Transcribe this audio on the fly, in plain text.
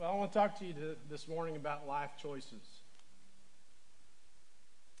want to talk to you this morning about life choices.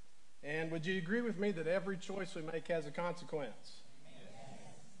 And would you agree with me that every choice we make has a consequence? Yes.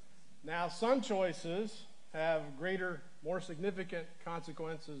 Now, some choices have greater, more significant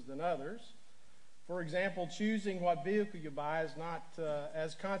consequences than others. For example, choosing what vehicle you buy is not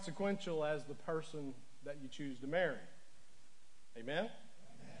as consequential as the person that you choose to marry. Amen?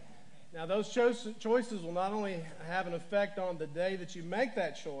 Now, those choices will not only have an effect on the day that you make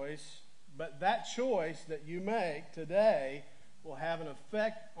that choice, but that choice that you make today will have an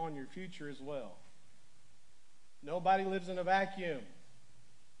effect on your future as well. Nobody lives in a vacuum.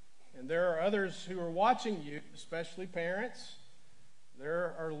 And there are others who are watching you, especially parents.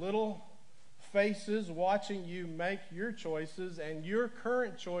 There are little faces watching you make your choices, and your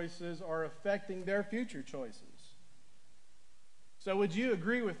current choices are affecting their future choices. So would you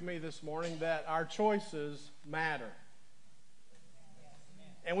agree with me this morning that our choices matter?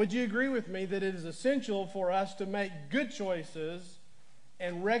 And would you agree with me that it is essential for us to make good choices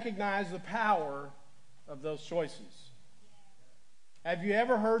and recognize the power of those choices? Have you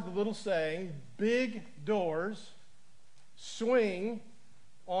ever heard the little saying, big doors swing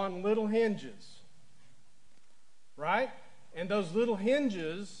on little hinges? Right? And those little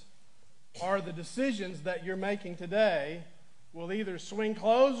hinges are the decisions that you're making today will either swing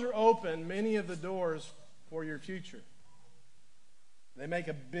closed or open many of the doors for your future. They make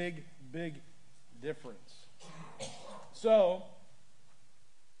a big, big difference. So,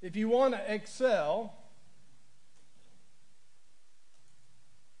 if you want to excel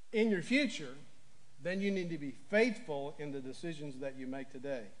in your future, then you need to be faithful in the decisions that you make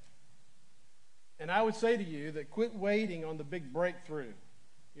today. And I would say to you that quit waiting on the big breakthrough.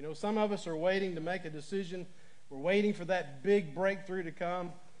 You know, some of us are waiting to make a decision. We're waiting for that big breakthrough to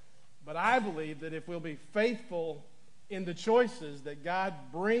come. But I believe that if we'll be faithful in the choices that God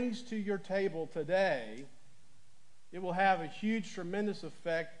brings to your table today, it will have a huge, tremendous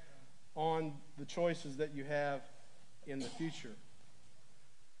effect on the choices that you have in the future.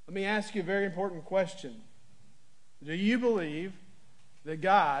 Let me ask you a very important question. Do you believe that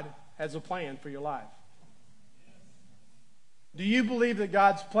God has a plan for your life? Do you believe that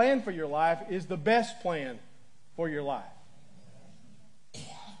God's plan for your life is the best plan for your life?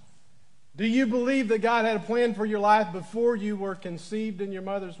 Do you believe that God had a plan for your life before you were conceived in your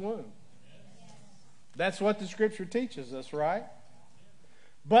mother's womb? That's what the Scripture teaches us, right?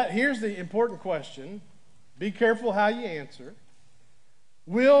 But here's the important question. Be careful how you answer.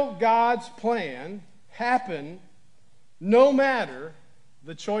 Will God's plan happen no matter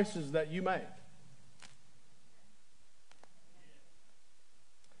the choices that you make?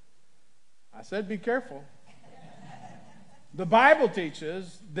 I said be careful. The Bible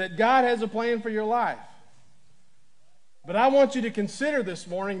teaches that God has a plan for your life. But I want you to consider this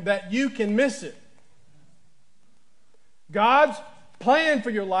morning that you can miss it. God's plan for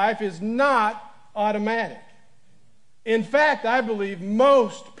your life is not automatic. In fact, I believe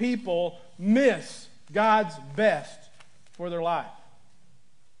most people miss God's best for their life.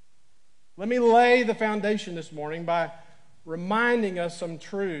 Let me lay the foundation this morning by reminding us some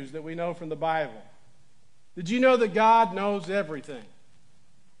truths that we know from the Bible. Did you know that God knows everything?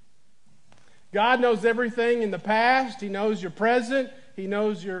 God knows everything in the past. He knows your present. He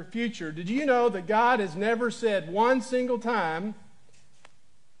knows your future. Did you know that God has never said one single time,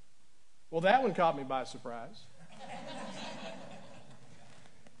 well, that one caught me by surprise.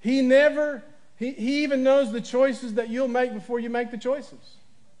 He even knows the choices that you'll make before you make the choices.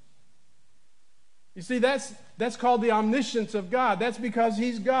 You see, that's called the omniscience of God. That's because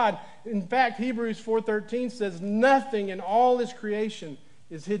He's God. In fact, Hebrews 4:13 says, nothing in all His creation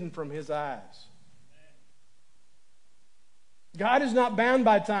is hidden from His eyes. God is not bound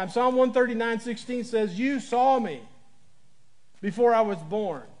by time. Psalm 139:16 says, you saw me before I was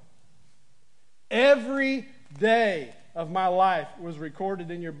born. Every day of my life was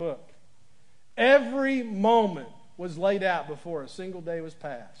recorded in your book. Every moment was laid out before a single day was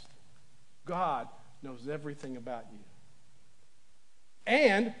passed. God knows everything about you.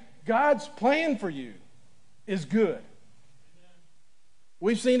 And God's plan for you is good.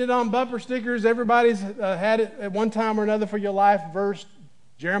 We've seen it on bumper stickers. Everybody's had it at one time or another for your life. Verse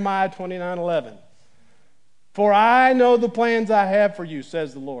Jeremiah 29:11. For I know the plans I have for you,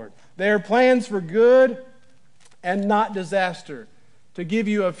 says the Lord. They are plans for good and not disaster, to give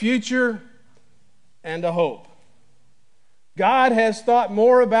you a future and a hope. God has thought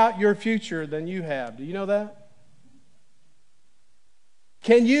more about your future than you have. Do you know that?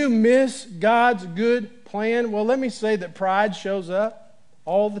 Can you miss God's good plan? Well, let me say that pride shows up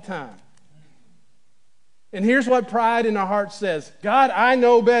all the time. And here's what pride in our heart says: God, I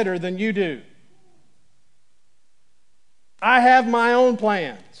know better than you do. I have my own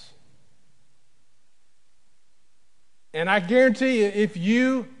plans. And I guarantee you, if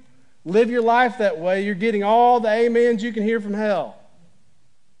you live your life that way, you're getting all the amens you can hear from hell.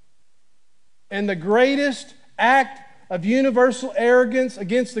 And the greatest act of universal arrogance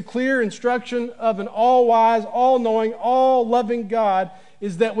against the clear instruction of an all-wise, all-knowing, all-loving God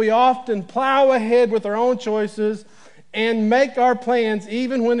is that we often plow ahead with our own choices and make our plans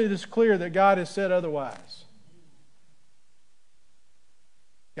even when it is clear that God has said otherwise.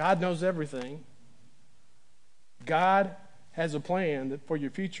 God knows everything. God has a plan for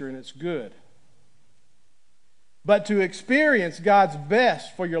your future, and it's good. But to experience God's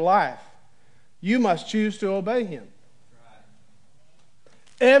best for your life, you must choose to obey Him.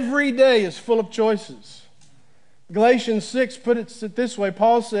 Every day is full of choices. Galatians 6 puts it this way.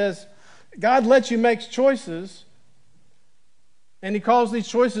 Paul says, God lets you make choices, and he calls these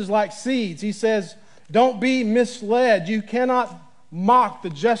choices like seeds. He says, don't be misled. You cannot mock the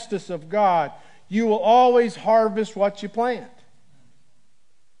justice of God. You will always harvest what you plant.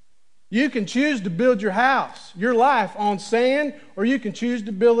 You can choose to build your house, your life, on sand, or you can choose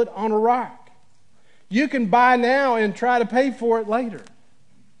to build it on a rock. You can buy now and try to pay for it later.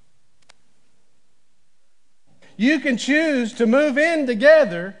 You can choose to move in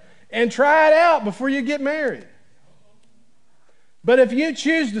together and try it out before you get married. But if you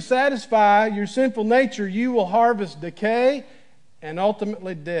choose to satisfy your sinful nature, you will harvest decay and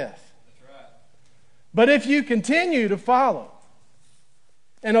ultimately death. That's right. But if you continue to follow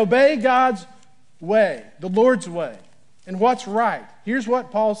and obey God's way, the Lord's way, and what's right, here's what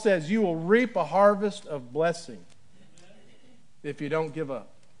Paul says: you will reap a harvest of blessing if you don't give up.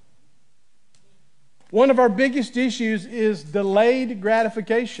 One of our biggest issues is delayed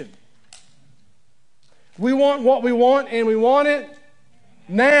gratification. We want what we want, and we want it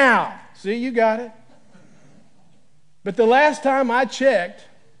now. See, you got it. But the last time I checked,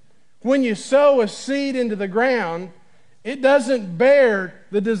 when you sow a seed into the ground, it doesn't bear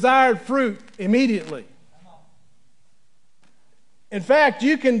the desired fruit immediately. In fact,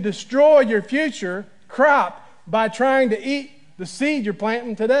 you can destroy your future crop by trying to eat the seed you're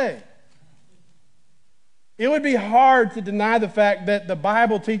planting today. It would be hard to deny the fact that the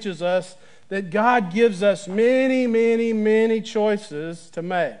Bible teaches us that God gives us many, many, many choices to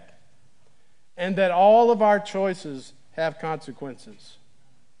make, and that all of our choices have consequences.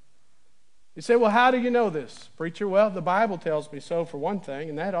 You say, well, how do you know this, preacher? Well, the Bible tells me so, for one thing,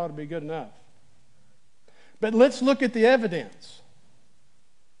 and that ought to be good enough. But let's look at the evidence.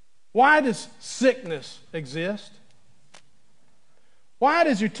 Why does sickness exist? Why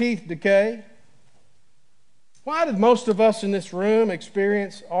does your teeth decay? Why did most of us in this room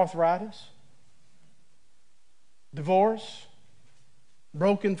experience arthritis, divorce,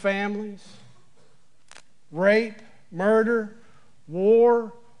 broken families, rape, murder,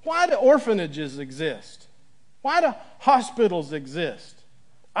 war? Why do orphanages exist? Why do hospitals exist?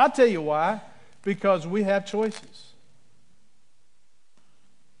 I'll tell you why. Because we have choices.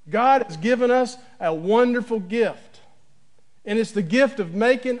 God has given us a wonderful gift, and it's the gift of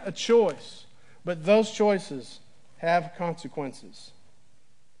making a choice. But those choices have consequences.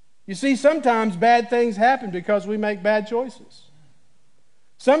 You see, sometimes bad things happen because we make bad choices.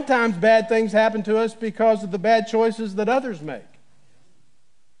 Sometimes bad things happen to us because of the bad choices that others make.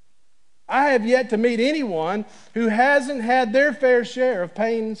 I have yet to meet anyone who hasn't had their fair share of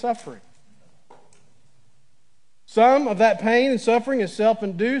pain and suffering. Some of that pain and suffering is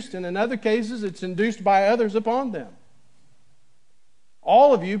self-induced, and in other cases it's induced by others upon them.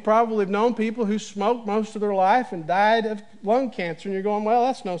 All of you probably have known people who smoked most of their life and died of lung cancer, and you're going, well,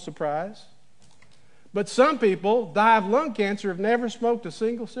 that's no surprise. But some people die of lung cancer have never smoked a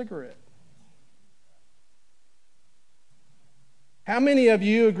single cigarette. How many of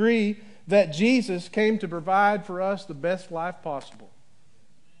you agree that Jesus came to provide for us the best life possible?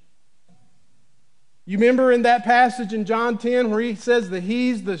 You remember in that passage in John 10 where he says that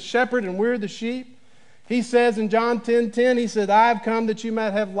he's the shepherd and we're the sheep? He says in John 10:10, he said, I have come that you might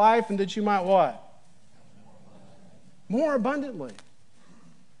have life and that you might what? More abundantly.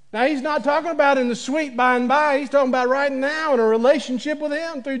 Now, he's not talking about in the sweet by and by. He's talking about right now in a relationship with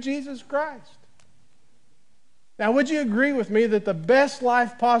him through Jesus Christ. Now, would you agree with me that the best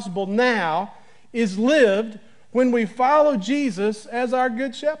life possible now is lived when we follow Jesus as our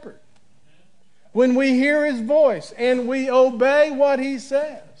good shepherd? When we hear his voice and we obey what he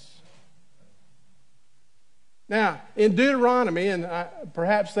says. Now, in Deuteronomy, and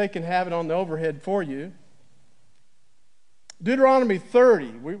perhaps they can have it on the overhead for you, Deuteronomy 30,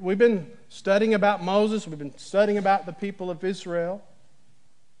 we've been studying about Moses. We've been studying about the people of Israel.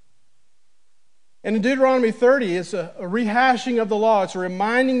 And in Deuteronomy 30, it's a rehashing of the law. It's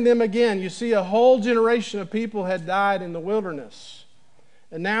reminding them again. You see, a whole generation of people had died in the wilderness.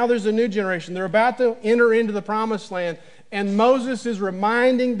 And now there's a new generation. They're about to enter into the promised land. And Moses is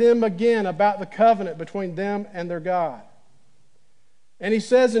reminding them again about the covenant between them and their God. And he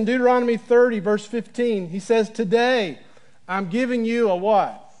says in Deuteronomy 30, verse 15, he says, today I'm giving you a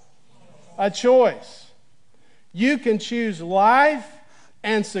what? A choice. You can choose life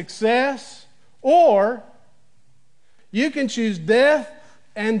and success, or you can choose death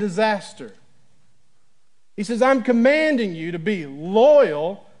and disaster. He says, I'm commanding you to be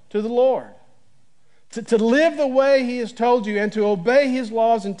loyal to the Lord, to live the way He has told you, and to obey His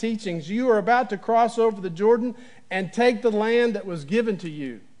laws and teachings. You are about to cross over the Jordan and take the land that was given to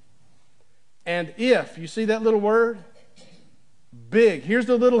you. And if, you see that little word? Big. Here's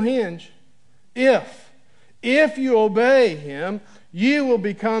the little hinge. If you obey Him, you will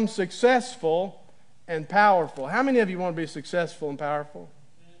become successful and powerful. How many of you want to be successful and powerful?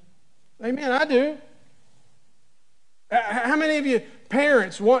 Amen, I do. How many of you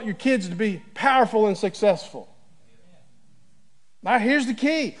parents want your kids to be powerful and successful? Now, here's the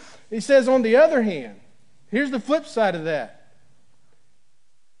key. He says, on the other hand, here's the flip side of that.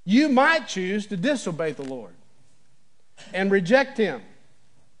 You might choose to disobey the Lord and reject Him.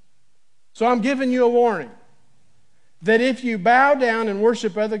 So I'm giving you a warning that if you bow down and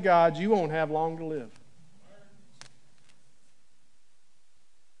worship other gods, you won't have long to live.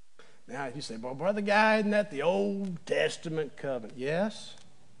 Now, you say, well, Brother Guy, isn't that the Old Testament covenant? Yes.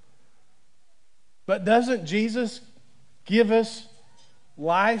 But doesn't Jesus give us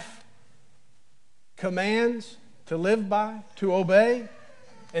life commands to live by, to obey?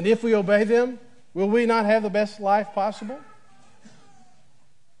 And if we obey them, will we not have the best life possible?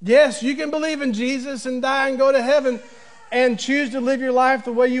 Yes, you can believe in Jesus and die and go to heaven and choose to live your life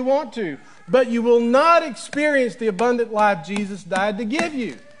the way you want to. But you will not experience the abundant life Jesus died to give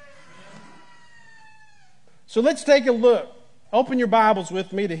you. So let's take a look. Open your Bibles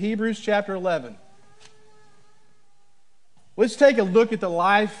with me to Hebrews chapter 11. Let's take a look at the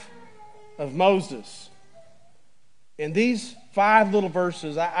life of Moses. In these 5 little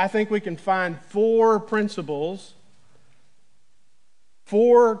verses, I think we can find 4 principles,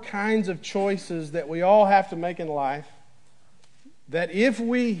 4 kinds of choices that we all have to make in life, that if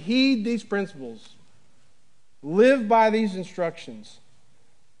we heed these principles, live by these instructions,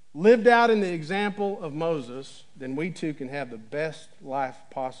 lived out in the example of Moses, then we too can have the best life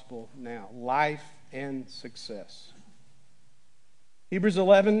possible now. Life and success. Hebrews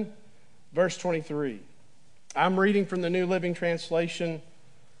 11, verse 23. I'm reading from the New Living Translation,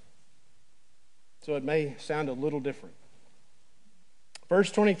 so it may sound a little different.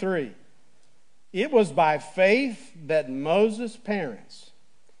 Verse 23. It was by faith that Moses' parents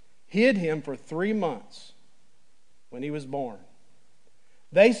hid him for 3 months when he was born.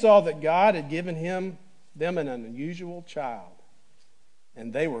 They saw that God had given them an unusual child,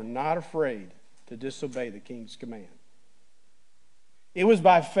 and they were not afraid to disobey the king's command. It was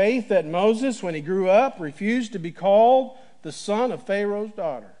by faith that Moses, when he grew up, refused to be called the son of Pharaoh's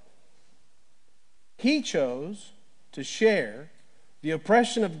daughter. He chose to share the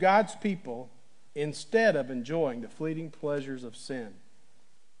oppression of God's people instead of enjoying the fleeting pleasures of sin.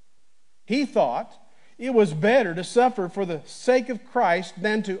 He thought it was better to suffer for the sake of Christ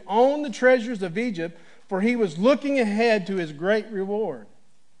than to own the treasures of Egypt, for he was looking ahead to his great reward.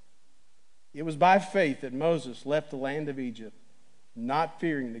 It was by faith that Moses left the land of Egypt, not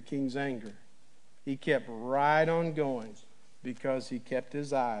fearing the king's anger. He kept right on going because he kept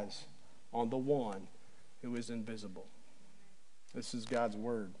his eyes on the one who is invisible. This is God's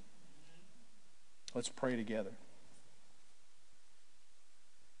word. Let's pray together.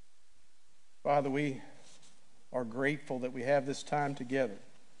 Father, we are grateful that we have this time together,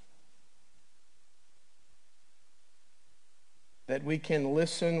 that we can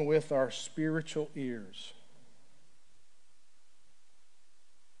listen with our spiritual ears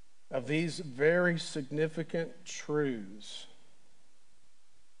of these very significant truths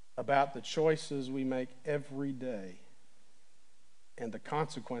about the choices we make every day and the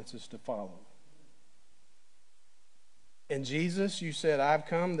consequences to follow. And Jesus, you said, I've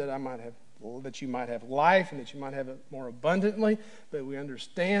come that you might have life and that you might have it more abundantly, but we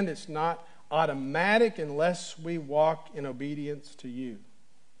understand it's not automatic unless we walk in obedience to you.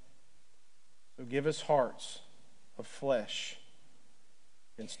 So give us hearts of flesh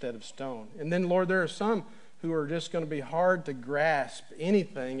instead of stone. And then, Lord, there are some who are just going to be hard to grasp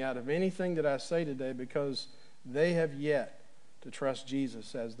anything out of anything that I say today because they have yet to trust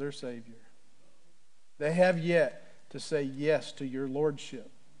Jesus as their Savior. They have yet to say yes to your Lordship.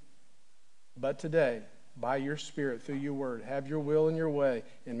 But today, by your Spirit, through your word, have your will and your way,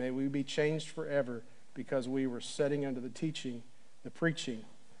 and may we be changed forever because we were sitting under the teaching, the preaching,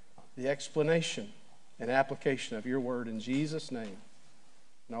 the explanation, and application of your word in Jesus' name.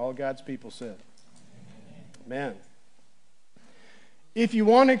 And all God's people said, Amen. If you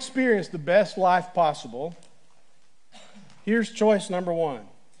want to experience the best life possible, here's choice number one.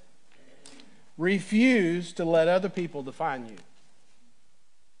 Refuse to let other people define you.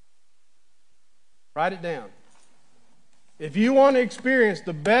 Write it down. If you want to experience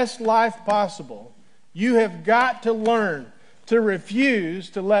the best life possible, you have got to learn to refuse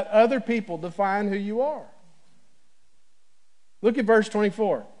to let other people define who you are. Look at verse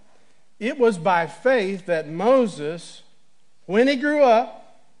 24. It was by faith that Moses, when he grew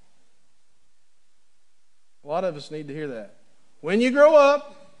up, a lot of us need to hear that. When you grow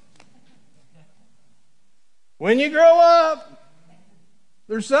up,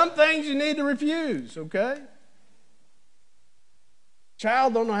 there's some things you need to refuse, okay?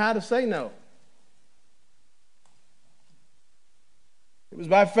 Child don't know how to say no. It was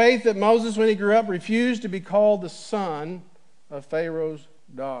by faith that Moses, when he grew up, refused to be called the son of Pharaoh's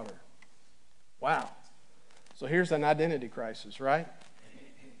daughter. Wow. So here's an identity crisis, right?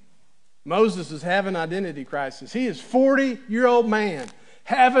 Moses is having an identity crisis. He is a 40-year-old man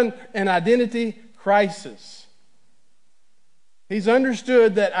having an identity crisis. He's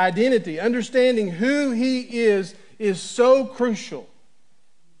understood that identity, understanding who he is so crucial.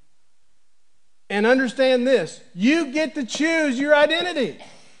 And understand this, you get to choose your identity.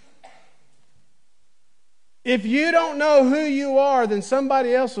 If you don't know who you are, then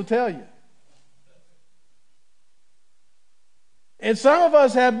somebody else will tell you. And some of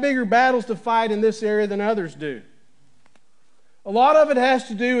us have bigger battles to fight in this area than others do. A lot of it has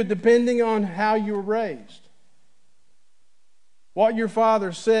to do with depending on how you were raised. What your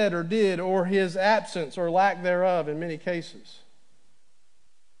father said or did, or his absence or lack thereof in many cases.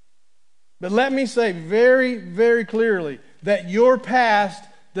 But let me say very, very clearly that your past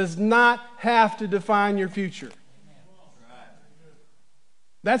does not have to define your future.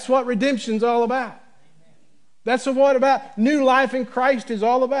 That's what redemption's all about. That's what about new life in Christ is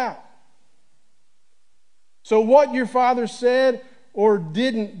all about. So what your father said or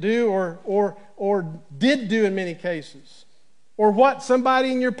didn't do or did do in many cases, or what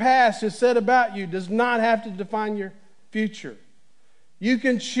somebody in your past has said about you does not have to define your future. You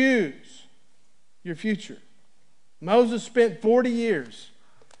can choose your future. Moses spent 40 years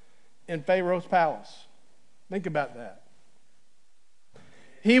in Pharaoh's palace. Think about that.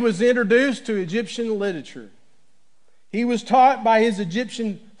 He was introduced to Egyptian literature. He was taught by his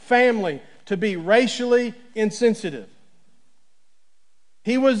Egyptian family to be racially insensitive.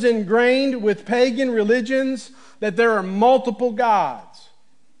 He was ingrained with pagan religions that there are multiple gods.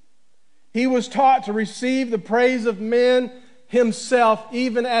 He was taught to receive the praise of men himself,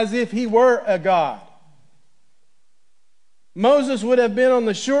 even as if he were a god. Moses would have been on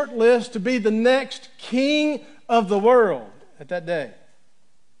the short list to be the next king of the world at that day.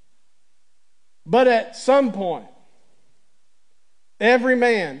 But at some point, every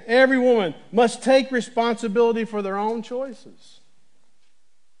man, every woman must take responsibility for their own choices.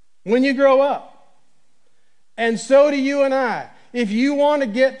 When you grow up, and so do you and I. If you want to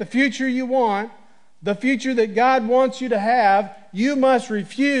get the future you want, the future that God wants you to have, you must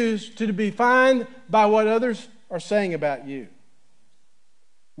refuse to be defined by what others are saying about you.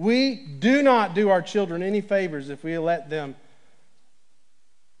 We do not do our children any favors if we let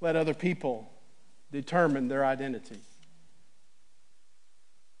other people determine their identity.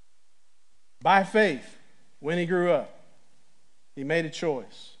 By faith, when he grew up, he made a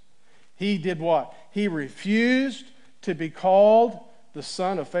choice. He did what? He refused to be called the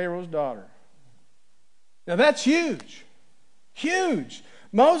son of Pharaoh's daughter. Now that's huge. Huge.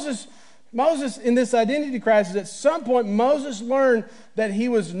 Moses, in this identity crisis, at some point, Moses learned that he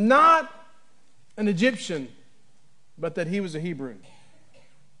was not an Egyptian, but that he was a Hebrew.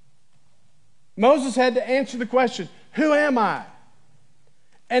 Moses had to answer the question, who am I?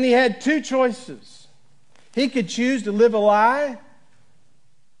 And he had two choices. He could choose to live a lie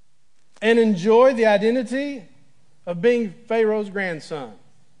and enjoy the identity of being Pharaoh's grandson.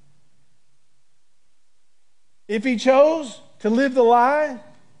 If he chose to live the lie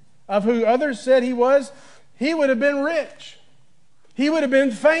of who others said he was, he would have been rich. He would have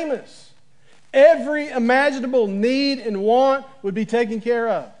been famous. Every imaginable need and want would be taken care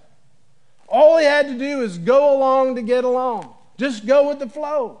of. All he had to do is go along to get along. Just go with the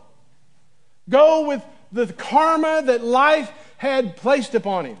flow. Go with the karma that life had placed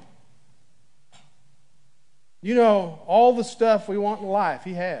upon him. You know, all the stuff we want in life,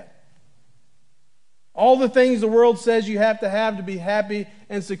 he had. All the things the world says you have to be happy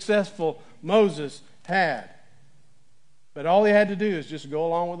and successful, Moses had. But all he had to do is just go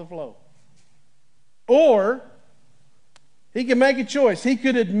along with the flow. Or he could make a choice. He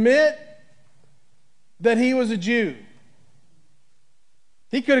could admit that he was a Jew.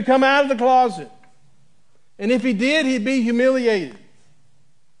 He could have come out of the closet. And if he did, he'd be humiliated.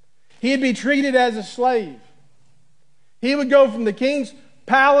 He'd be treated as a slave. He would go from the king's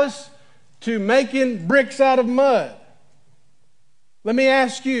palace to making bricks out of mud. Let me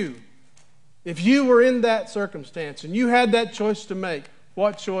ask you, if you were in that circumstance and you had that choice to make,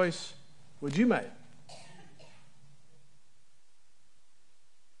 what choice would you make?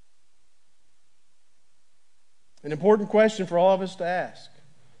 An important question for all of us to ask.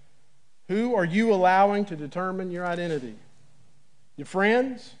 Who are you allowing to determine your identity? Your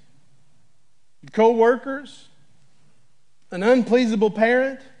friends? Your co-workers? An unpleasable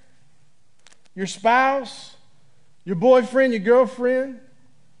parent? Your spouse? Your boyfriend? Your girlfriend?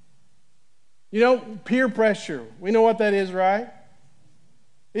 You know, peer pressure. We know what that is, right?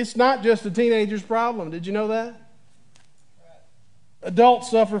 It's not just a teenager's problem. Did you know that?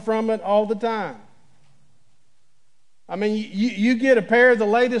 Adults suffer from it all the time. I mean, you get a pair of the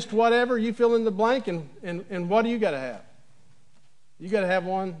latest whatever, you fill in the blank, and what do you got to have? You got to have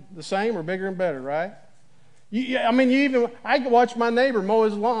one the same or bigger and better, right? I can watch my neighbor mow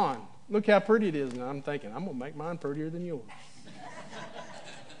his lawn. Look how pretty it is. And I'm thinking, I'm going to make mine prettier than yours.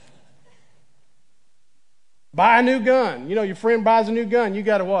 Buy a new gun. You know, your friend buys a new gun, you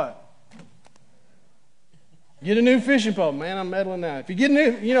got to what? Get a new fishing pole. Man, I'm meddling now. If you get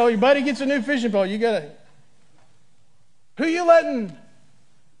your buddy gets a new fishing pole, you got to. Who you letting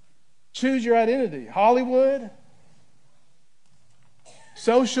choose your identity? Hollywood?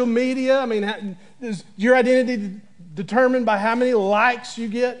 Social media? I mean, is your identity determined by how many likes you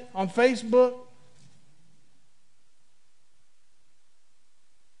get on Facebook?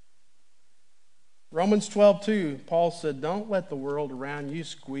 Romans 12:2, Paul said, don't let the world around you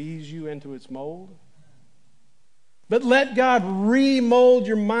squeeze you into its mold, but let God remold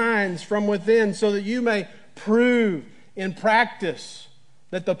your minds from within so that you may prove in practice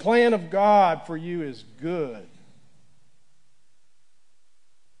that the plan of God for you is good.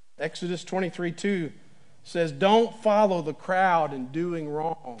 Exodus 23:2 says, don't follow the crowd in doing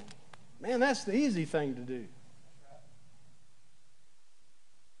wrong. Man, that's the easy thing to do.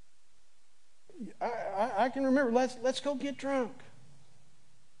 I can remember, let's go get drunk.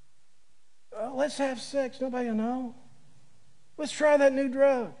 Let's have sex. Nobody will know. Let's try that new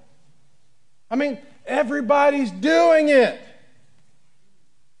drug. I mean, everybody's doing it.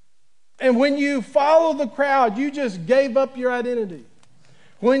 And when you follow the crowd, you just gave up your identity.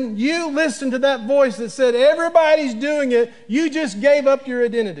 When you listened to that voice that said, everybody's doing it, you just gave up your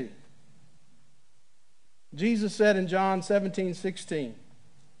identity. Jesus said in John 17:16,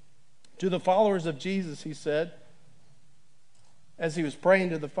 to the followers of Jesus, he said, as he was praying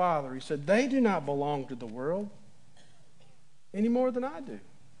to the Father, he said, they do not belong to the world any more than I do.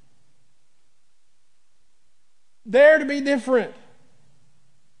 They're to be different.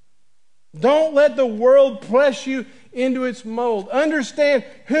 Don't let the world press you into its mold. Understand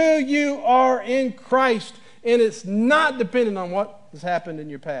who you are in Christ, and it's not dependent on what has happened in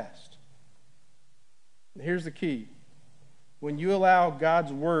your past. And here's the key. When you allow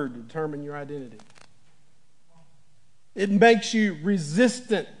God's Word to determine your identity, it makes you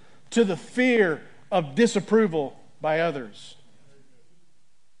resistant to the fear of disapproval by others.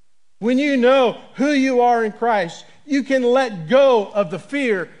 When you know who you are in Christ, you can let go of the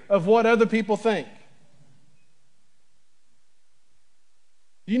fear of what other people think.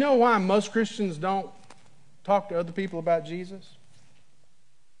 Do you know why most Christians don't talk to other people about Jesus?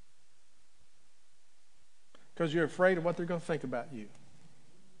 Because you're afraid of what they're going to think about you.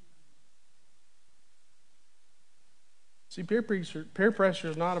 See, peer pressure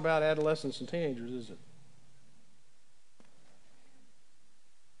is not about adolescents and teenagers, is it?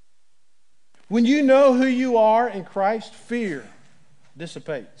 When you know who you are in Christ, fear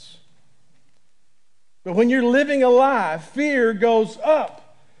dissipates. But when you're living a lie, fear goes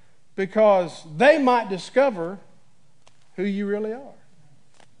up because they might discover who you really are.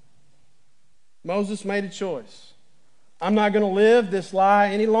 Moses made a choice. I'm not going to live this lie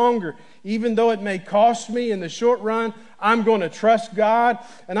any longer. Even though it may cost me in the short run, I'm going to trust God,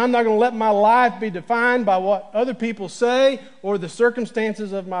 and I'm not going to let my life be defined by what other people say or the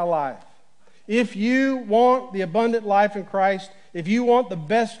circumstances of my life. If you want the abundant life in Christ, if you want the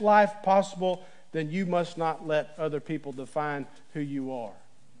best life possible, then you must not let other people define who you are.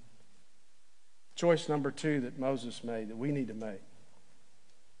 Choice number 2 that Moses made, that we need to make.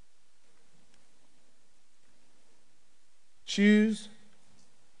 Choose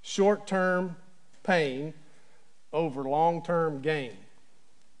short-term pain over long-term gain.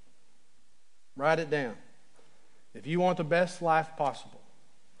 Write it down. If you want the best life possible,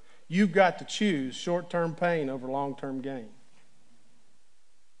 you've got to choose short-term pain over long-term gain.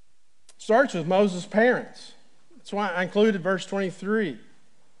 Starts with Moses' parents. That's why I included verse 23.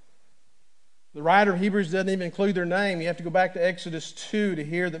 The writer of Hebrews doesn't even include their name. You have to go back to Exodus 2 to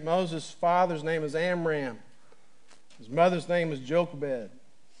hear that Moses' father's name is Amram. His mother's name was Jochebed.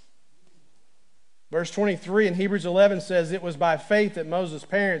 Verse 23 in Hebrews 11 says, "It was by faith that Moses'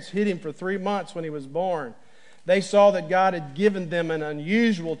 parents hid him for 3 months when he was born. They saw that God had given them an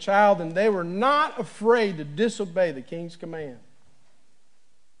unusual child, and they were not afraid to disobey the king's command."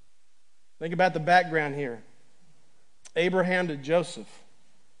 Think about the background here. Abraham to Joseph,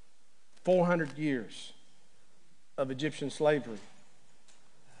 400 years of Egyptian slavery.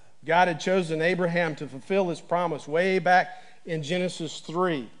 God had chosen Abraham to fulfill his promise way back in Genesis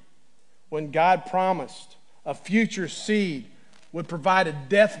 3, when God promised a future seed would provide a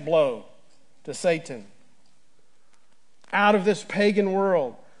death blow to Satan. Out of this pagan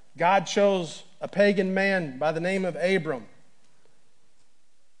world, God chose a pagan man by the name of Abram.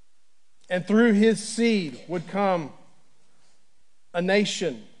 And through his seed would come a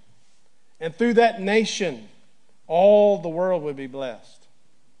nation. And through that nation, all the world would be blessed.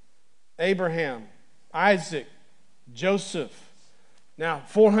 Abraham, Isaac, Joseph. Now,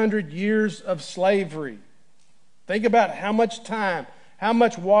 400 years of slavery. Think about how much time, how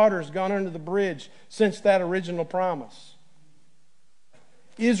much water has gone under the bridge since that original promise.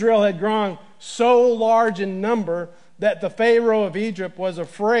 Israel had grown so large in number that the Pharaoh of Egypt was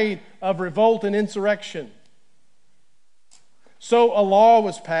afraid of revolt and insurrection. So a law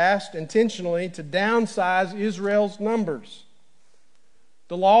was passed intentionally to downsize Israel's numbers.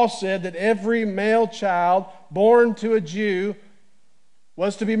 The law said that every male child born to a Jew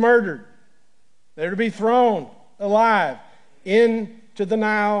was to be murdered. They were to be thrown alive into the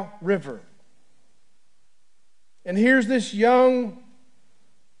Nile River. And here's this young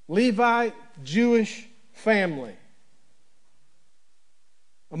Levite Jewish family,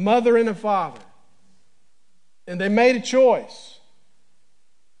 a mother and a father, and they made a choice.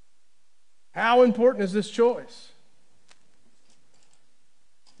 How important is this choice?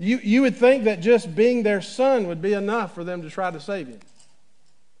 You would think that just being their son would be enough for them to try to save him.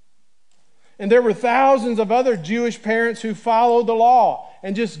 And there were thousands of other Jewish parents who followed the law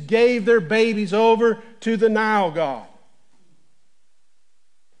and just gave their babies over to the Nile god.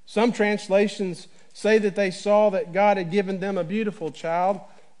 Some translations say that they saw that God had given them a beautiful child,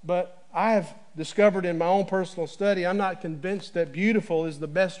 but I have discovered in my own personal study, I'm not convinced that beautiful is the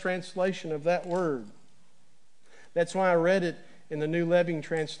best translation of that word. That's why I read it in the New Living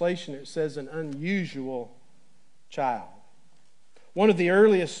Translation. It says an unusual child. One of the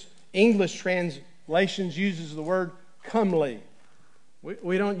earliest English translations uses the word comely.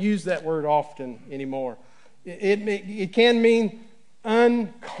 We don't use that word often anymore. It can mean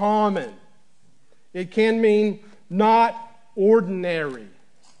uncommon. It can mean not ordinary.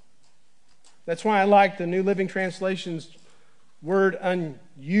 That's why I like the New Living Translation's word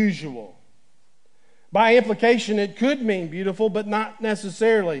unusual. By implication, it could mean beautiful, but not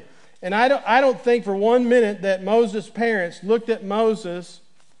necessarily. And I don't think for 1 minute that Moses' parents looked at Moses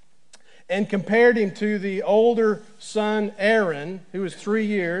and compared him to the older son Aaron, who was 3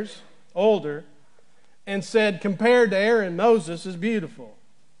 years older, and said, compared to Aaron, Moses is beautiful.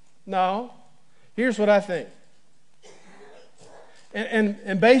 No. Here's what I think.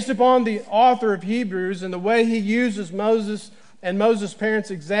 And based upon the author of Hebrews and the way he uses Moses and Moses'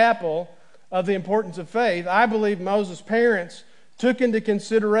 parents' example of the importance of faith, I believe Moses' parents took into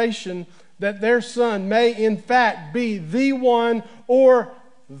consideration that their son may in fact be the one or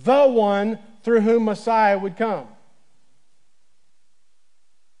the one through whom Messiah would come.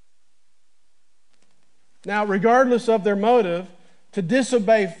 Now, regardless of their motive, to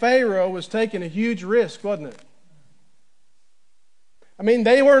disobey Pharaoh was taking a huge risk, wasn't it? I mean,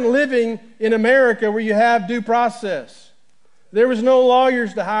 they weren't living in America where you have due process. There was no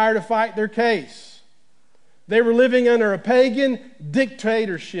lawyers to hire to fight their case. They were living under a pagan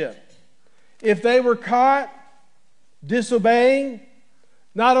dictatorship. If they were caught disobeying,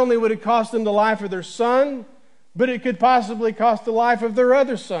 not only would it cost them the life of their son, but it could possibly cost the life of their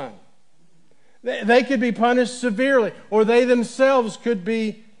other son. They could be punished severely, or they themselves could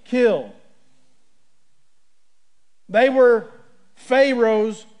be killed. They were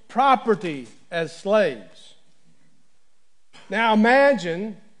Pharaoh's property as slaves. Now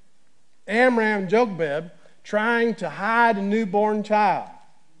imagine Amram and Jochebed trying to hide a newborn child.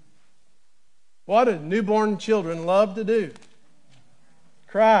 What do newborn children love to do?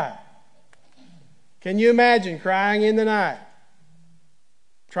 Cry. Can you imagine crying in the night?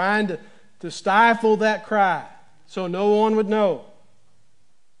 Trying to stifle that cry so no one would know.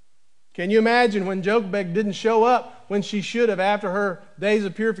 Can you imagine when Jochebed didn't show up when she should have after her days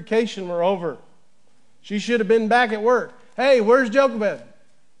of purification were over? She should have been back at work. Hey, where's Jochebed?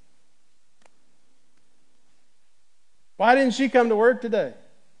 Why didn't she come to work today?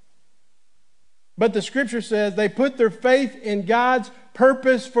 But the scripture says they put their faith in God's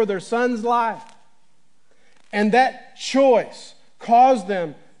purpose for their son's life. And that choice caused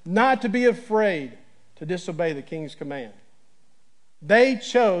them not to be afraid to disobey the king's command. They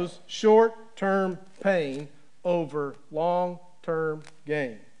chose short-term pain over long-term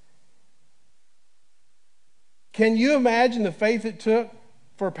gain. Can you imagine the faith it took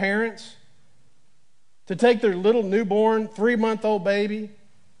for parents to take their little newborn 3-month-old baby,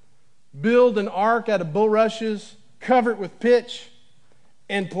 build an ark out of bulrushes, cover it with pitch,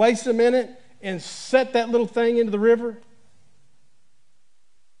 and place them in it and set that little thing into the river?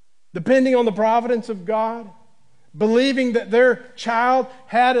 Depending on the providence of God, believing that their child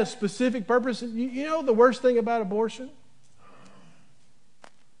had a specific purpose. You know the worst thing about abortion?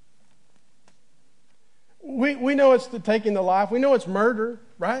 We know it's the taking the life. We know it's murder,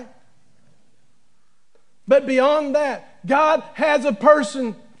 right? But beyond that, God has a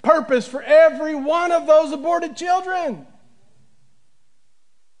purpose for every one of those aborted children.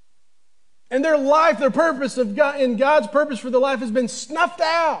 And their life, their purpose of God, in God's purpose for their life has been snuffed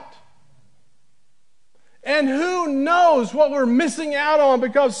out. And who knows what we're missing out on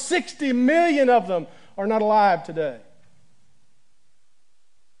because 60 million of them are not alive today.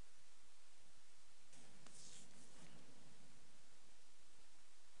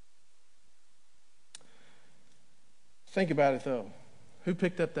 Think about it though. Who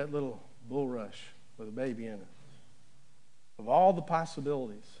picked up that little bulrush with a baby in it? Of all the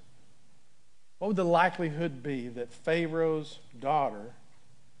possibilities, what would the likelihood be that Pharaoh's daughter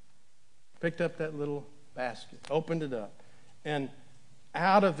picked up that little basket, opened it up, and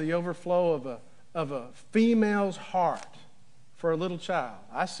out of the overflow of a female's heart for a little child?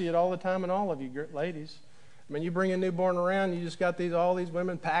 I see it all the time in all of you ladies. I mean, you bring a newborn around, you just got all these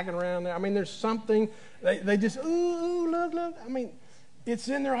women packing around there. I mean, there's something, they just, ooh, look. I mean, it's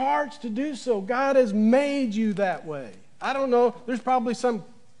in their hearts to do so. God has made you that way. I don't know. There's probably some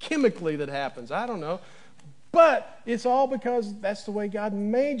chemically that happens. I don't know. But it's all because that's the way God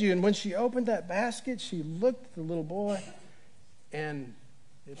made you. And when she opened that basket, she looked at the little boy, and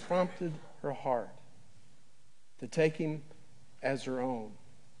it prompted her heart to take him as her own.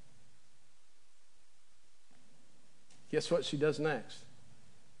 Guess what she does next?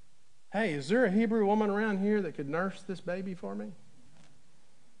 Hey, is there a Hebrew woman around here that could nurse this baby for me?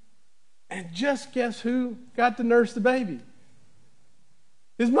 And just guess who got to nurse the baby?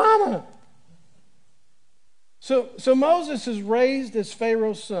 His mama. So Moses is raised as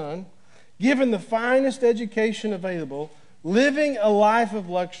Pharaoh's son, given the finest education available, living a life of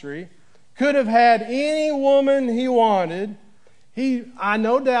luxury, could have had any woman he wanted. I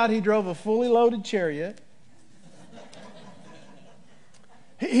no doubt he drove a fully loaded chariot.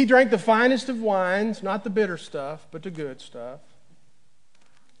 He drank the finest of wines, not the bitter stuff, but the good stuff.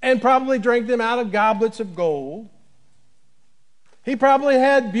 And probably drank them out of goblets of gold. He probably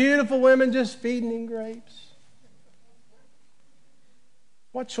had beautiful women just feeding him grapes.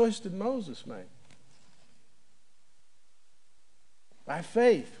 What choice did Moses make? By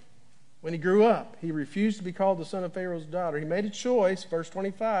faith. When he grew up, he refused to be called the son of Pharaoh's daughter. He made a choice, verse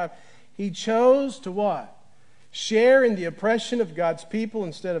 25. He chose to what? Share in the oppression of God's people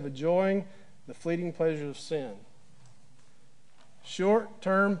instead of enjoying the fleeting pleasures of sin.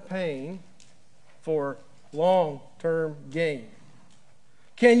 Short-term pain for long-term gain.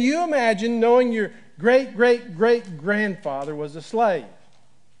 Can you imagine knowing your great-great-great-grandfather was a slave?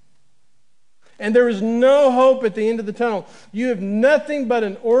 And there was no hope at the end of the tunnel. You have nothing but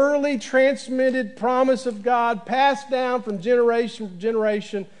an orally transmitted promise of God passed down from generation to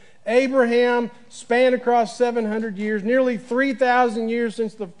generation. Abraham spanned across 700 years, nearly 3,000 years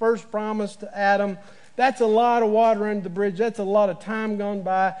since the first promise to Adam. That's a lot of water under the bridge. That's a lot of time gone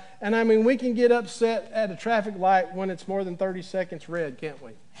by. And I mean, we can get upset at a traffic light when it's more than 30 seconds red, can't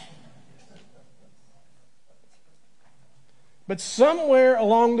we? But somewhere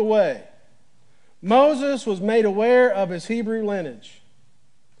along the way, Moses was made aware of his Hebrew lineage.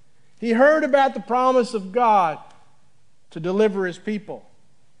 He heard about the promise of God to deliver his people.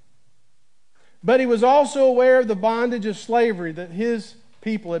 But he was also aware of the bondage of slavery that his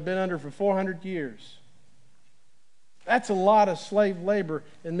people had been under for 400 years. That's a lot of slave labor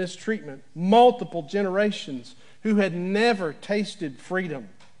and mistreatment. Multiple generations who had never tasted freedom.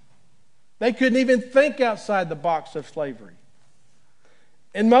 They couldn't even think outside the box of slavery.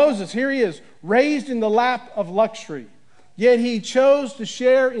 And Moses, here he is, raised in the lap of luxury. Yet he chose to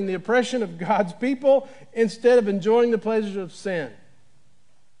share in the oppression of God's people instead of enjoying the pleasures of sin.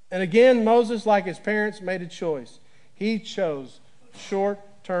 And again, Moses, like his parents, made a choice. He chose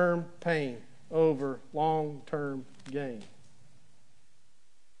short-term pain over long-term gain.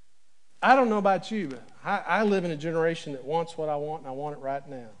 I don't know about you, but I live in a generation that wants what I want, and I want it right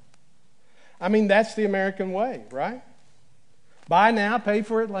now. I mean, that's the American way, right? Buy now, pay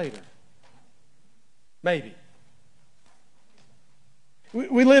for it later. Maybe.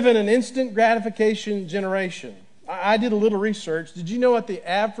 We live in an instant gratification generation. I did a little research. Did you know what the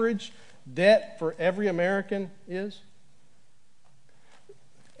average debt for every American is?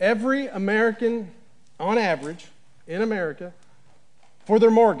 Every American, on average, in America, for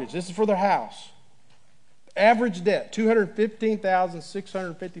their mortgage, this is for their house, average debt,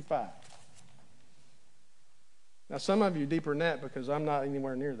 $215,655. Now, some of you are deeper than that because I'm not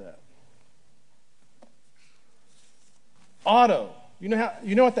anywhere near that. Auto. You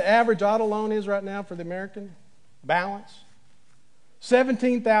know what the average auto loan is right now for the American balance?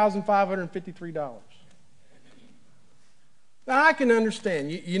 $17,553. Now, I can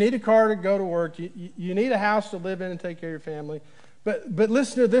understand. You need a car to go to work. You need a house to live in and take care of your family. But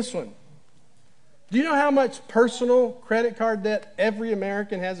listen to this one. Do you know how much personal credit card debt every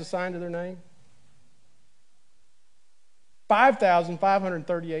American has assigned to their name?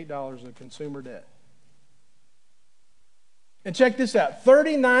 $5,538 of consumer debt. And check this out.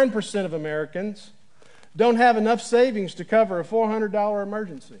 39% of Americans don't have enough savings to cover a $400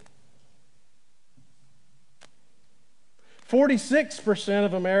 emergency. 46%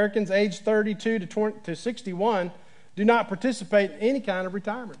 of Americans aged 32 to 61 do not participate in any kind of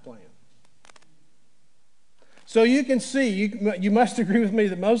retirement plan. So you can see, you must agree with me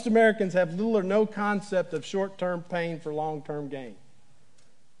that most Americans have little or no concept of short-term pain for long-term gain.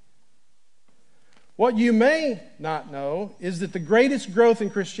 What you may not know is that the greatest growth in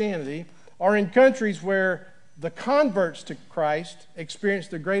Christianity are in countries where the converts to Christ experience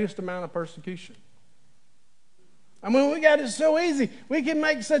the greatest amount of persecution. I mean, we got it so easy. We can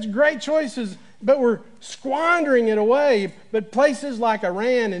make such great choices, but we're squandering it away. But places like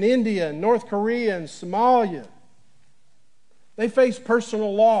Iran and India and North Korea and Somalia, they face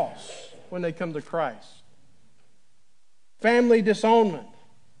personal loss when they come to Christ. Family disownment.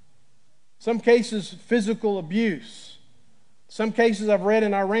 Some cases, physical abuse. Some cases I've read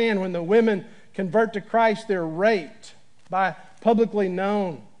in Iran, when the women convert to Christ, they're raped by publicly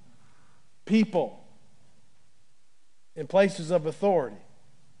known people in places of authority.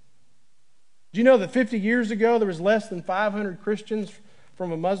 Do you know that 50 years ago there was less than 500 Christians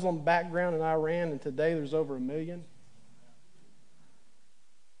from a Muslim background in Iran, and today there's over 1 million?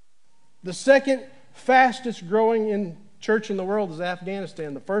 The second fastest growing church in the world is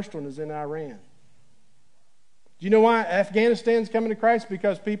Afghanistan. The first one is in Iran. Do you know why Afghanistan's coming to Christ?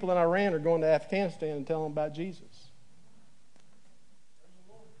 Because people in Iran are going to Afghanistan and telling them about Jesus.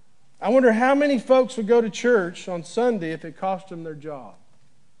 I wonder how many folks would go to church on Sunday if it cost them their job.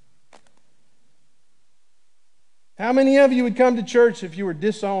 How many of you would come to church if you were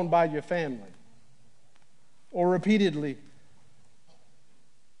disowned by your family or repeatedly,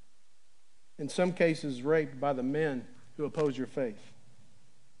 in some cases, raped by the men who oppose your faith?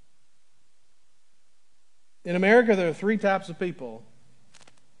 In America, there are 3 types of people.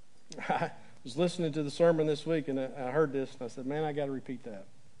 I was listening to the sermon this week, and I heard this, and I said, man, I got to repeat that.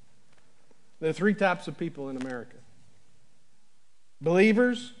 There are 3 types of people in America: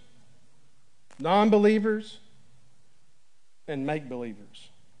 believers, non-believers, and make-believers.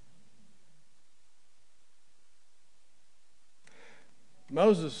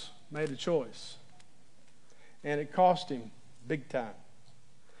 Moses made a choice, and it cost him big time.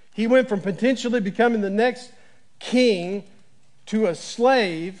 He went from potentially becoming the next king to a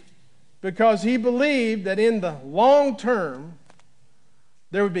slave because he believed that in the long term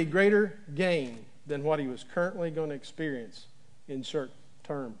there would be greater gain than what he was currently going to experience in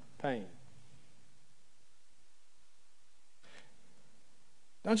short-term pain.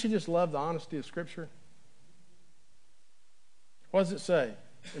 Don't you just love the honesty of Scripture? What does it say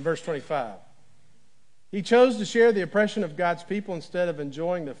in verse 25? He chose to share the oppression of God's people instead of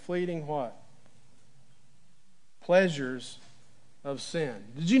enjoying the fleeting what? Pleasures of sin.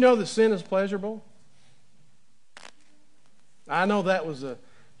 Did you know that sin is pleasurable? I know that was a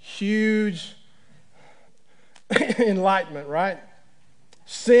huge enlightenment, right?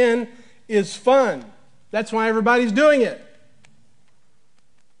 Sin is fun. That's why everybody's doing it.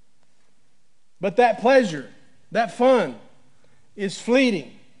 But that pleasure, that fun, is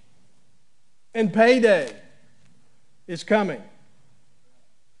fleeting. And payday is coming.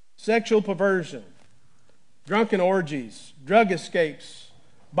 Sexual perversion, drunken orgies, drug escapes,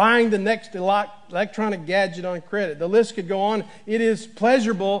 buying the next electronic gadget on credit. The list could go on. It is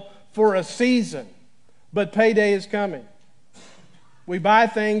pleasurable for a season, but payday is coming. We buy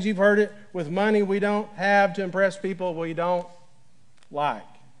things, you've heard it, with money we don't have to impress people we don't like.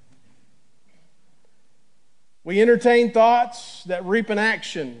 We entertain thoughts that reap an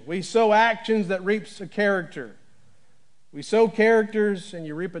action. We sow actions that reaps a character. We sow characters and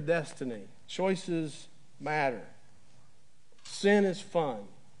you reap a destiny. Choices matter. Sin is fun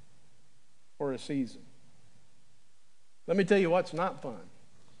for a season. Let me tell you what's not fun.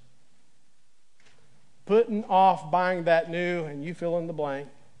 Putting off buying that new, and you fill in the blank,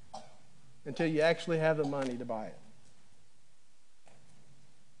 until you actually have the money to buy it.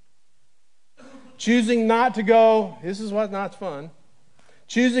 Choosing not to go, this is what's not fun.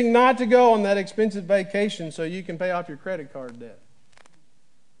 Choosing not to go on that expensive vacation so you can pay off your credit card debt.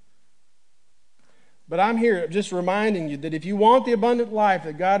 But I'm here just reminding you that if you want the abundant life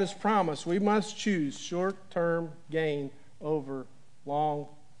that God has promised, we must choose short-term gain over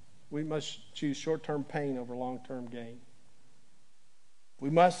we must choose short-term pain over long-term gain. We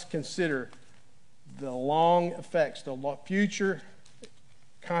must consider the long effects, the future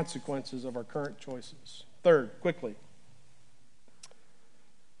consequences of our current choices. Third, quickly,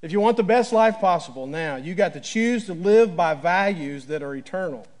 if you want the best life possible now, you got to choose to live by values that are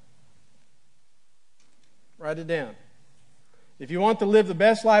eternal. Write it down. If you want to live the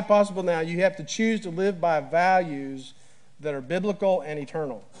best life possible now, you have to choose to live by values that are biblical and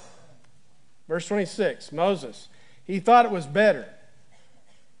eternal. Verse 26, Moses, he thought it was better.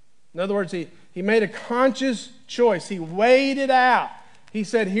 In other words, he made a conscious choice. He weighed it out. He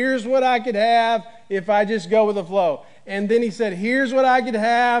said, here's what I could have if I just go with the flow. And then he said, here's what I could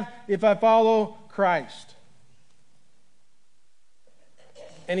have if I follow Christ.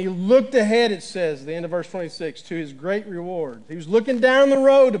 And he looked ahead, it says, at the end of verse 26, to his great reward. He was looking down the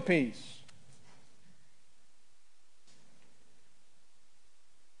road to peace.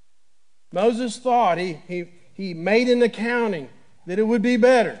 Moses thought, he made an accounting that it would be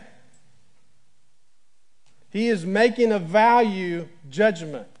better. He is making a value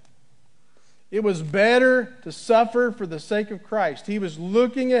judgment. It was better to suffer for the sake of Christ. He was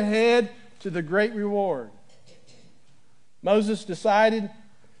looking ahead to the great reward. Moses decided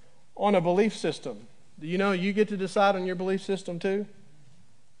on a belief system. Do you know you get to decide on your belief system too?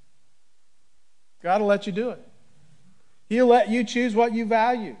 God will let you do it. He'll let you choose what you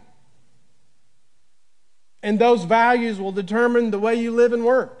value. And those values will determine the way you live and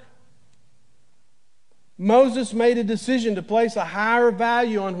work. Moses made a decision to place a higher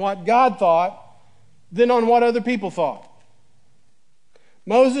value on what God thought than on what other people thought.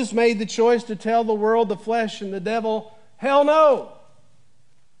 Moses made the choice to tell the world, the flesh, and the devil, hell no,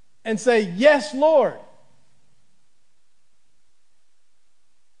 and say, yes, Lord.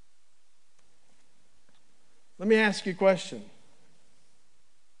 Let me ask you a question.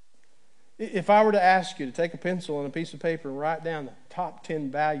 If I were to ask you to take a pencil and a piece of paper and write down the top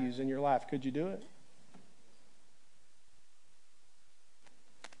 10 values in your life, could you do it?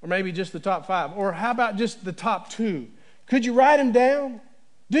 Or maybe just the top 5. Or how about just the top 2? Could you write them down?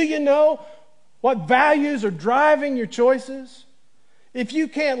 Do you know what values are driving your choices? If you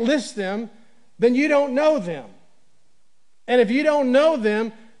can't list them, then you don't know them. And if you don't know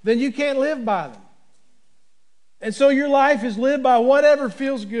them, then you can't live by them. And so your life is lived by whatever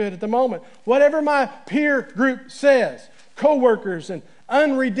feels good at the moment. Whatever my peer group says, coworkers and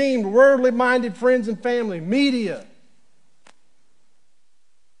unredeemed, worldly-minded friends and family, media.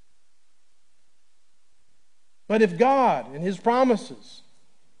 But if God and His promises,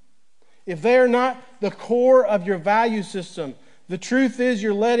 if they are not the core of your value system, the truth is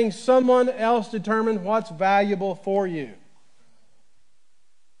you're letting someone else determine what's valuable for you.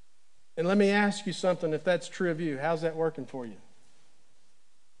 And let me ask you something, if that's true of you, how's that working for you?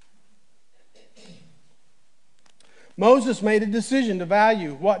 Moses made a decision to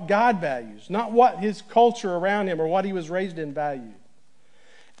value what God values, not what his culture around him or what he was raised in valued.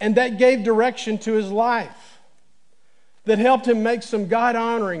 And that gave direction to his life. That helped him make some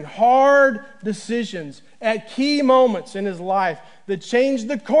God-honoring, hard decisions at key moments in his life that changed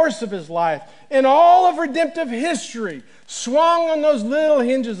the course of his life. And all of redemptive history swung on those little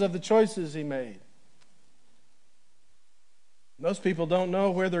hinges of the choices he made. Most people don't know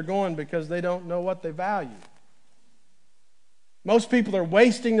where they're going because they don't know what they value. Most people are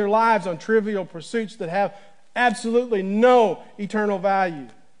wasting their lives on trivial pursuits that have absolutely no eternal value.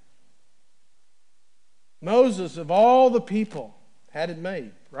 Moses, of all the people, had it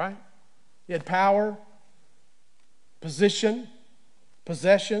made, right? He had power, position,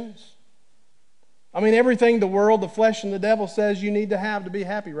 possessions. I mean, everything the world, the flesh, and the devil says you need to have to be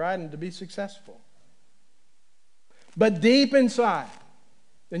happy, right? And to be successful. But deep inside,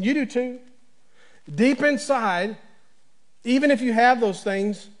 and you do too, deep inside, even if you have those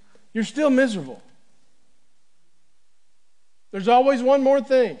things, you're still miserable. There's always one more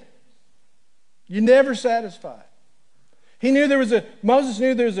thing. You're never satisfied. Moses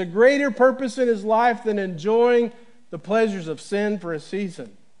knew there was a greater purpose in his life than enjoying the pleasures of sin for a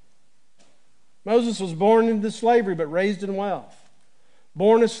season. Moses was born into slavery but raised in wealth.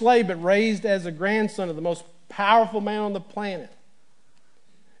 Born a slave but raised as a grandson of the most powerful man on the planet.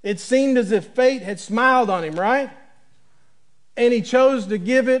 It seemed as if fate had smiled on him, right? And he chose to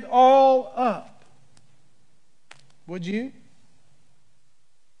give it all up. Would you?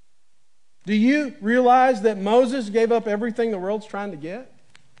 Do you realize that Moses gave up everything the world's trying to get?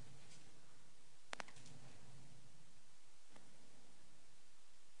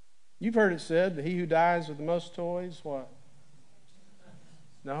 You've heard it said that he who dies with the most toys, what?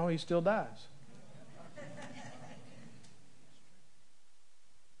 No, he still dies.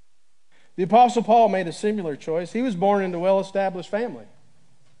 The Apostle Paul made a similar choice. He was born into a well-established family.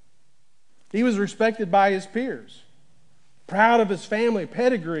 He was respected by his peers, proud of his family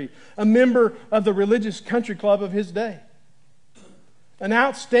pedigree, a member of the religious country club of his day, an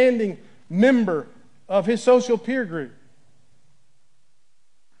outstanding member of his social peer group,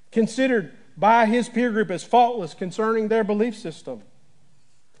 considered by his peer group as faultless concerning their belief system,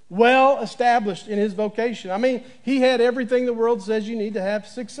 well established in his vocation. I mean, he had everything the world says you need to have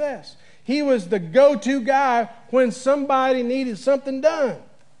success. He was the go-to guy when somebody needed something done.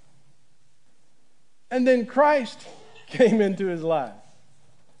 And then Christ came into his life.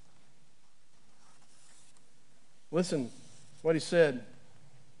 Listen what he said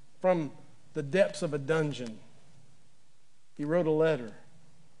from the depths of a dungeon. He wrote a letter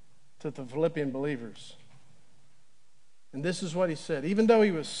to the Philippian believers. And this is what he said. Even though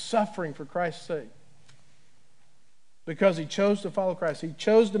he was suffering for Christ's sake, because he chose to follow Christ, he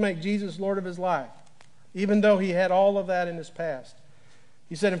chose to make Jesus Lord of his life, even though he had all of that in his past.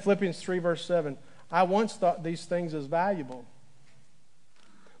 He said in Philippians 3 verse 7, I once thought these things as valuable,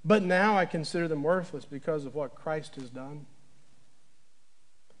 but now I consider them worthless because of what Christ has done.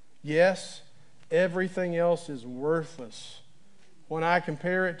 Yes, everything else is worthless when I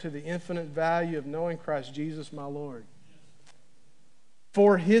compare it to the infinite value of knowing Christ Jesus my Lord.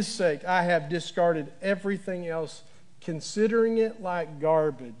 For his sake, I have discarded everything else, considering it like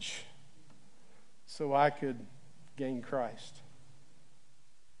garbage, so I could gain Christ.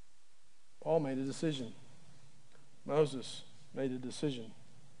 Paul made a decision. Moses made a decision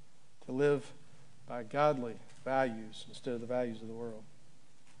to live by godly values instead of the values of the world.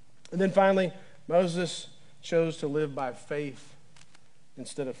 And then finally, Moses chose to live by faith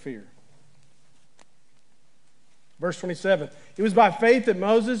instead of fear. Verse 27, it was by faith that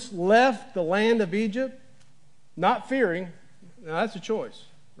Moses left the land of Egypt, not fearing, now that's a choice,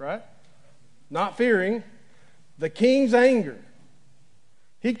 right? Not fearing the king's anger.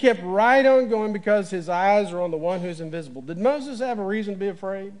 He kept right on going because his eyes are on the one who's invisible. Did Moses have a reason to be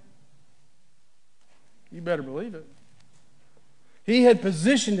afraid? You better believe it. He had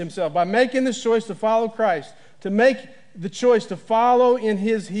positioned himself by making this choice to follow Christ, to make the choice to follow in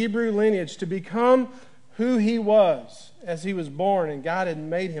his Hebrew lineage, to become who he was as he was born, and God had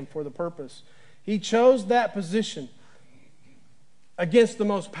made him for the purpose. He chose that position against the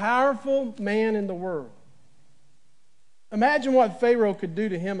most powerful man in the world. Imagine what Pharaoh could do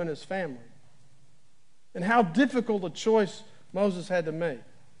to him and his family, and how difficult a choice Moses had to make.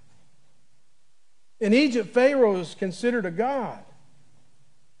 In Egypt, Pharaoh is considered a god.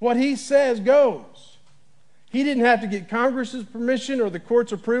 What he says goes. He didn't have to get Congress's permission or the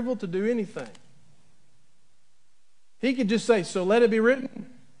court's approval to do anything. He could just say, so let it be written,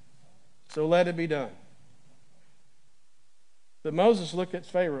 so let it be done. But Moses looked at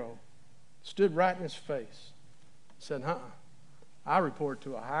Pharaoh, stood right in his face, said, I report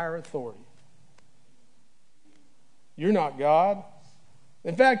to a higher authority. You're not God.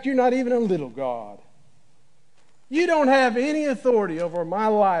 In fact, you're not even a little God. You don't have any authority over my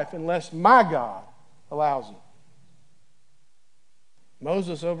life unless my God allows it.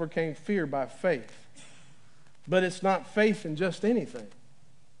 Moses overcame fear by faith. But it's not faith in just anything.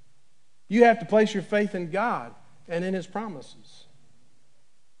 You have to place your faith in God and in his promises.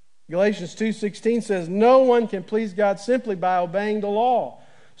 Galatians 2:16 says, no one can please God simply by obeying the law.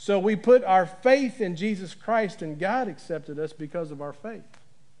 So we put our faith in Jesus Christ, and God accepted us because of our faith.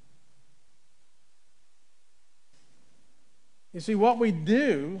 You see, what we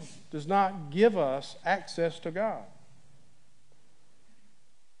do does not give us access to God.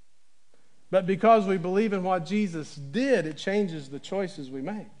 But because we believe in what Jesus did, it changes the choices we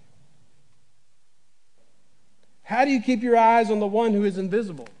make. How do you keep your eyes on the one who is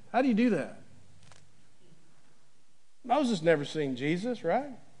invisible? How do you do that? Moses never seen Jesus,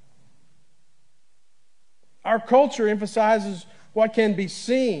 right? Our culture emphasizes what can be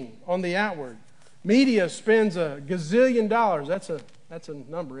seen on the outward. Media spends $1 gazillion. That's a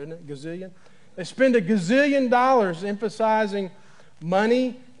number, isn't it? Gazillion. They spend $1 gazillion emphasizing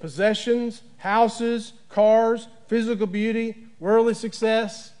money, possessions, houses, cars, physical beauty, worldly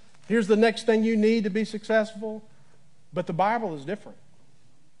success. Here's the next thing you need to be successful. But the Bible is different.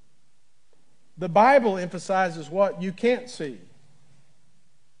 The Bible emphasizes what you can't see,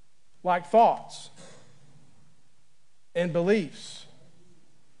 like thoughts and beliefs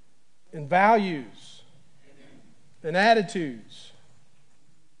and values and attitudes.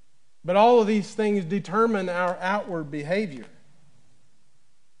 But all of these things determine our outward behavior.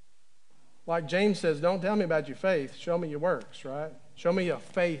 Like James says, don't tell me about your faith, show me your works, right? Show me a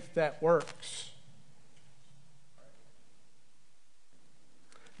faith that works.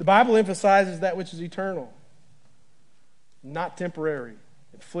 The Bible emphasizes that which is eternal, not temporary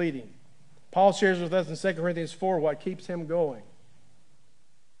and fleeting. Paul shares with us in 2 Corinthians 4 what keeps him going,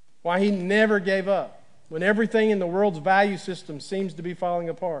 why he never gave up when everything in the world's value system seems to be falling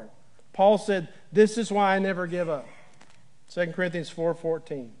apart. Paul said, this is why I never give up. 2 Corinthians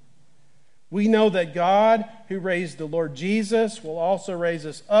 4:14. We know that God, who raised the Lord Jesus, will also raise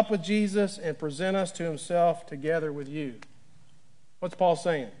us up with Jesus and present us to himself together with you. What's Paul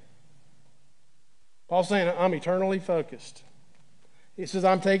saying? Paul's saying, I'm eternally focused. He says,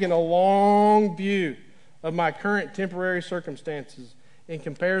 I'm taking a long view of my current temporary circumstances in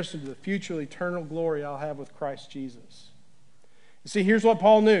comparison to the future eternal glory I'll have with Christ Jesus. You see, here's what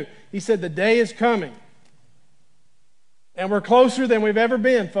Paul knew. He said, the day is coming. And we're closer than we've ever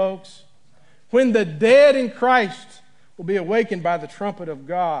been, folks. When the dead in Christ will be awakened by the trumpet of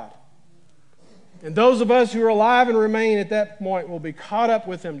God. And those of us who are alive and remain at that point will be caught up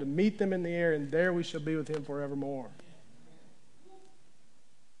with him to meet them in the air, and there we shall be with him forevermore.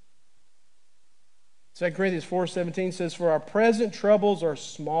 2 Corinthians 4:17 says, for our present troubles are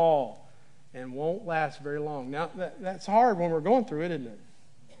small and won't last very long. Now, that's hard when we're going through it, isn't it?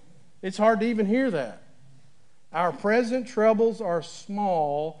 It's hard to even hear that. Our present troubles are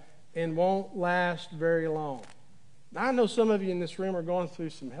small and won't last very long. Now, I know some of you in this room are going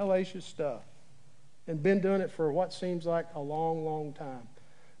through some hellacious stuff and been doing it for what seems like a long, long time.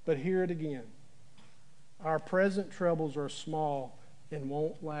 But hear it again. Our present troubles are small and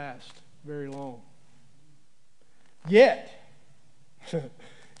won't last very long. Yet,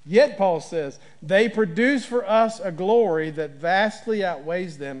 Paul says, they produce for us a glory that vastly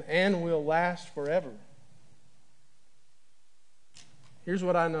outweighs them and will last forever. Here's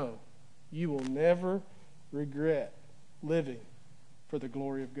what I know. You will never regret living for the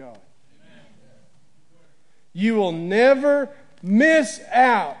glory of God. You will never miss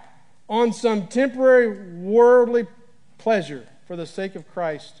out on some temporary worldly pleasure for the sake of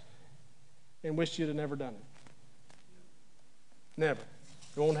Christ and wish you'd have never done it. Never.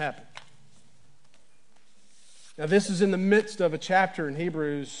 It won't happen. Now, this is in the midst of a chapter in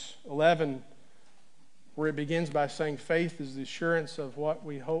Hebrews 11 where it begins by saying faith is the assurance of what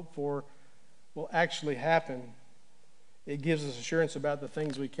we hope for will actually happen. It gives us assurance about the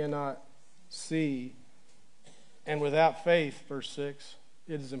things we cannot see. And without faith, verse 6,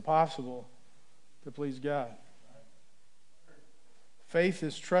 it is impossible to please God. Faith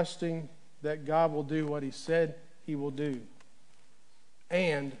is trusting that God will do what he said he will do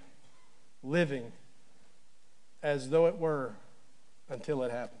and living as though it were until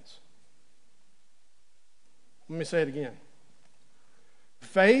it happens. Let me say it again.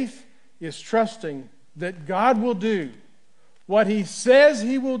 Faith is trusting that God will do what he says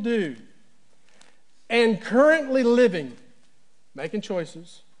he will do and currently living, making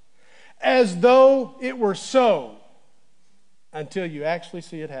choices, as though it were so until you actually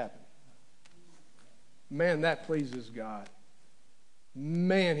see it happen. Man, that pleases God.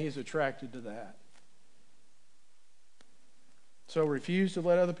 Man, he's attracted to that. So refuse to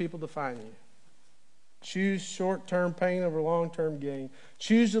let other people define you. Choose short-term pain over long-term gain.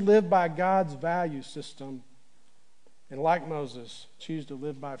 Choose to live by God's value system. And like Moses, choose to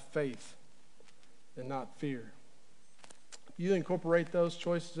live by faith and not fear. you incorporate those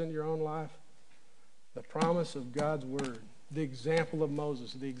choices into your own life, the promise of God's word, the example of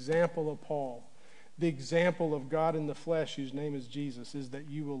Moses, the example of Paul, the example of God in the flesh, whose name is Jesus, is that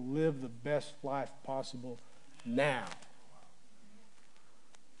you will live the best life possible now.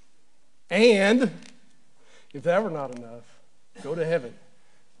 And if that were not enough, go to heaven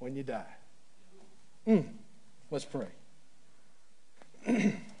when you die. Let's pray.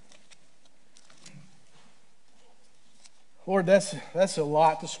 Lord, that's a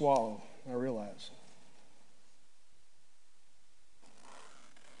lot to swallow, I realize.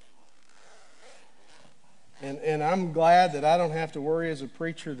 And I'm glad that I don't have to worry as a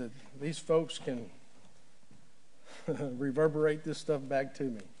preacher that these folks can reverberate this stuff back to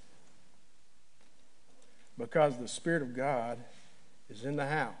me. Because the Spirit of God is in the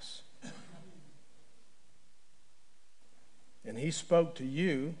house. And He spoke to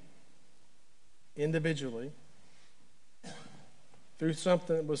you individually through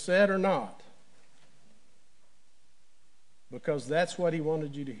something that was said or not. Because that's what He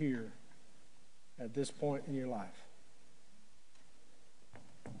wanted you to hear at this point in your life.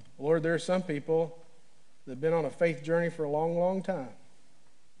 Lord, there are some people that have been on a faith journey for a long, long time.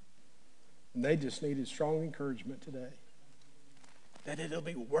 And they just needed strong encouragement today. That it'll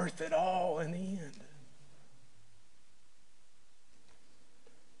be worth it all in the end.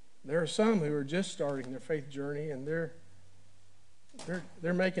 There are some who are just starting their faith journey and they're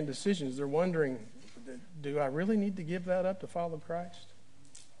making decisions. They're wondering, do I really need to give that up to follow Christ?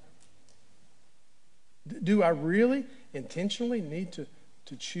 Do I really intentionally need to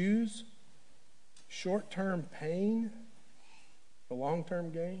choose short-term pain for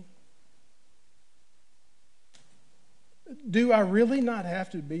long-term gain? Do I really not have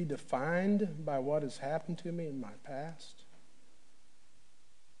to be defined by what has happened to me in my past?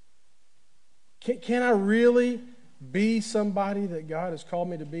 Can I really be somebody that God has called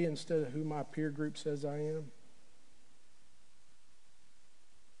me to be instead of who my peer group says I am?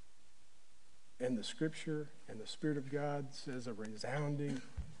 And the Scripture and the Spirit of God says a resounding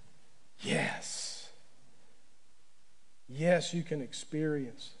yes. Yes, you can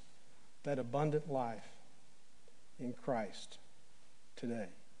experience that abundant life in Christ today.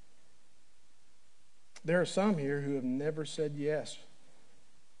 There are some here who have never said yes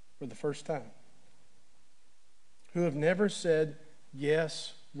for the first time. Who have never said,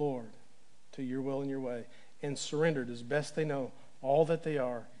 yes, Lord, to your will and your way, and surrendered as best they know all that they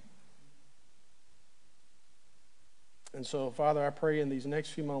are. And so, Father, I pray in these next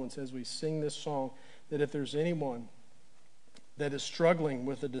few moments as we sing this song that if there's anyone that is struggling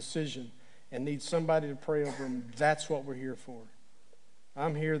with a decision and needs somebody to pray over them, that's what we're here for.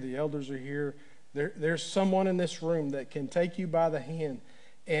 I'm here, the elders are here. There's someone in this room that can take you by the hand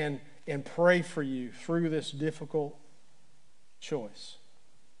and pray for you through this difficult choice.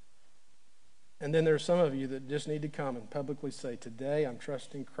 And then there's some of you that just need to come and publicly say, today I'm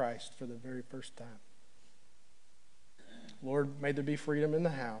trusting Christ for the very first time. Lord, may there be freedom in the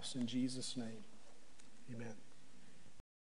house. In Jesus' name, amen.